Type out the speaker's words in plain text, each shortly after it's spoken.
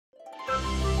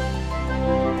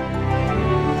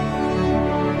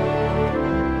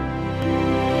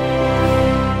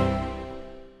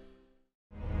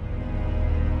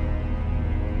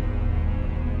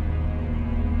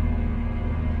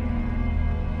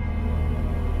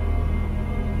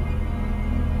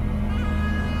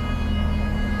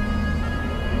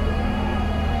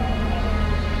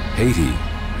Haiti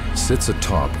sits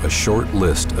atop a short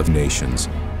list of nations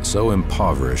so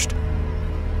impoverished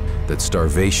that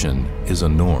starvation is a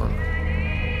norm.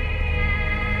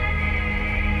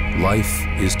 Life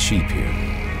is cheap here,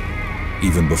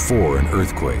 even before an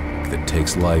earthquake that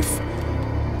takes life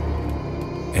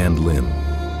and limb.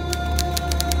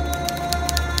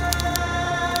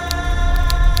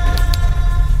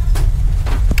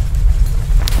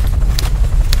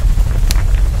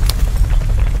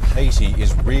 Haiti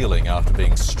is reeling after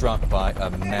being struck by a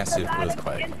massive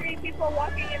earthquake. 3 people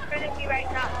walking in front of me right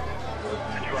now.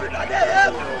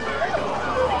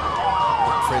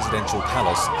 The presidential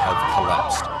palace have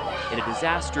collapsed. And a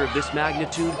disaster of this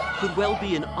magnitude could well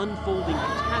be an unfolding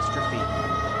catastrophe.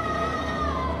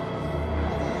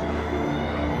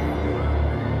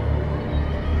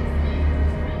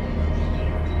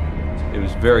 It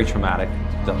was very traumatic.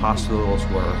 The hospitals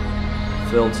were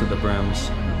filled to the brims.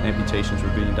 Amputations were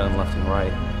being done left and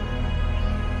right.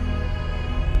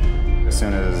 As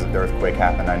soon as the earthquake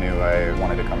happened, I knew I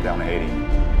wanted to come down to Haiti.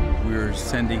 We were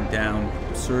sending down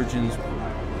surgeons,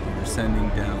 we were sending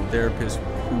down therapists,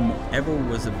 whomever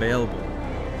was available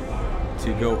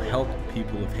to go help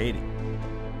people of Haiti.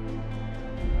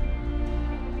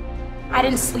 I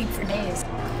didn't sleep for days.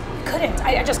 Couldn't.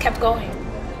 I just kept going.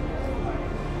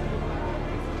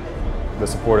 The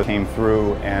support came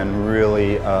through and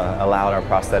really allowed our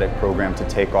prosthetic program to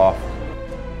take off.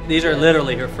 These are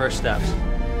literally her first steps.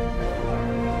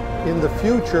 In the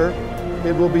future,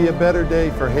 it will be a better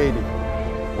day for Haiti.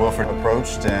 Wilfred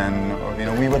approached and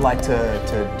we would like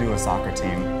to do a soccer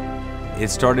team.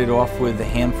 It started off with a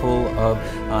handful of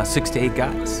 6 to 8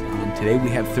 guys. Today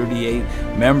we have 38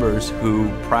 members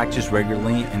who practice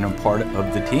regularly and are part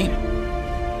of the team.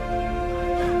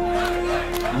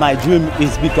 My dream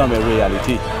is become a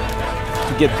reality,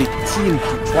 to get the team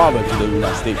to travel to the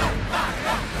United States.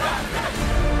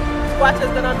 Watch is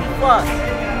gonna be fun.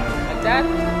 Like that.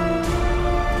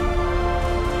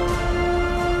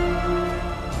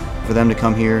 For them to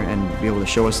come here and be able to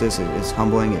show us this, it's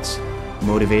humbling, it's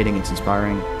motivating, it's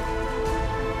inspiring.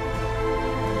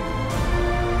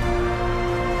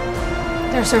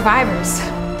 They're survivors.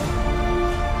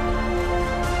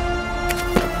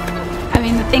 I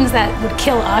mean, the things that would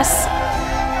kill us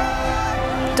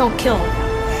don't kill